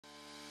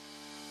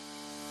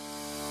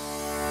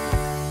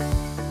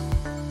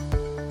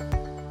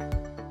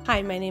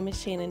Hi, my name is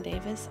Shannon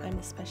Davis. I'm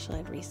a special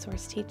ed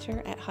resource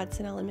teacher at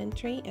Hodson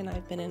Elementary, and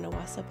I've been in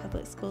Owasso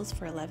Public Schools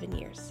for 11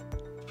 years.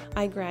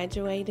 I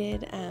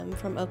graduated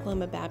from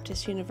Oklahoma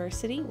Baptist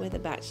University with a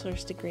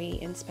bachelor's degree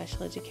in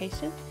special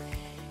education,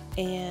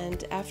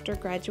 and after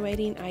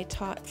graduating I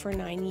taught for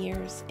 9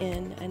 years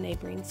in a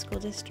neighboring school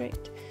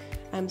district,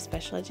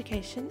 special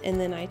education,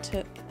 and then I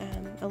took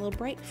a little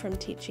break from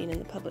teaching in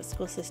the public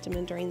school system,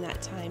 and during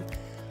that time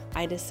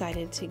I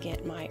decided to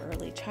get my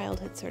early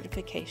childhood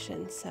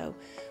certification. So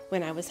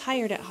when I was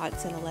hired at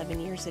Hodson 11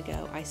 years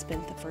ago, I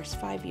spent the first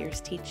 5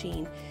 years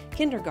teaching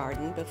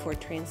kindergarten before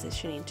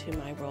transitioning to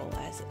my role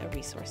as a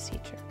resource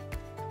teacher.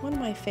 One of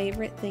my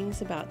favorite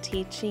things about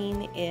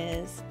teaching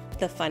is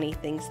the funny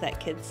things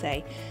that kids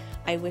say.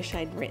 I wish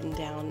I'd written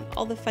down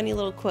all the funny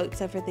little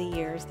quotes over the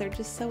years. They're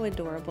just so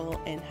adorable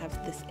and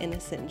have this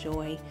innocent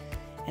joy,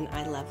 and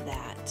I love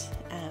that.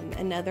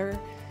 Another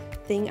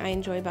thing I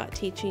enjoy about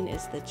teaching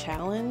is the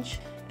challenge,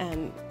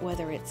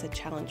 whether it's a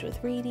challenge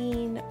with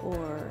reading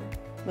or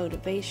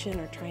motivation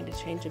or trying to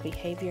change a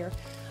behavior.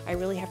 I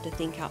really have to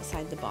think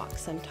outside the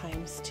box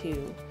sometimes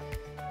to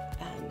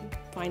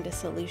find a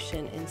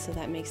solution, and so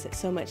that makes it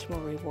so much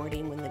more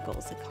rewarding when the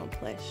goal's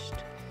accomplished.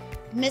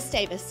 Miss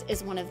Davis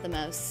is one of the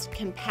most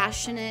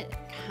compassionate,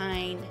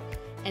 kind,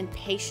 and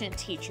patient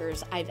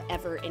teachers I've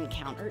ever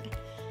encountered.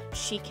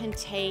 She can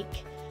take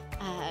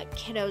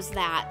kiddos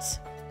that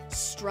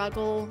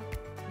struggle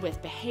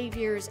with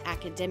behaviors,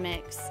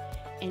 academics,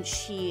 and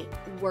she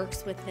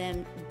works with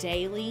them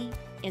daily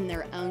in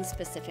their own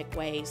specific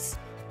ways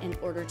in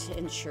order to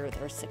ensure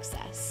their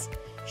success.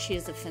 She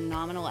is a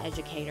phenomenal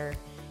educator,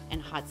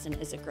 and Hodson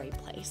is a great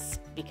place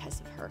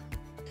because of her.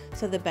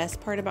 So the best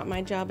part about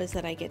my job is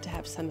that I get to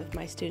have some of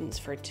my students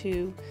for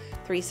 2,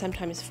 3,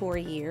 sometimes 4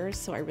 years,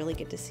 so I really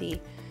get to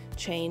see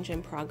change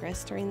and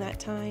progress during that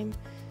time.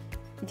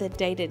 The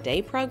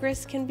day-to-day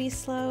progress can be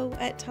slow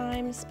at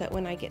times, but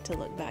when I get to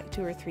look back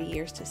 2 or 3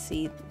 years to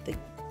see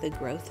the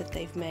growth that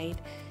they've made,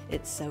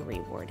 it's so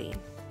rewarding.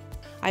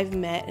 I've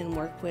met and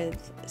worked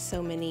with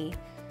so many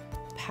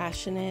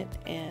passionate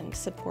and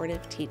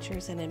supportive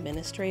teachers and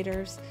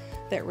administrators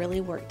that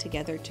really work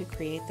together to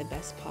create the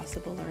best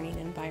possible learning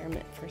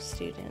environment for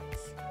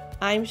students.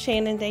 I'm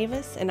Shannon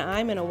Davis, and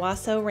I'm an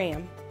Owasso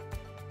Ram.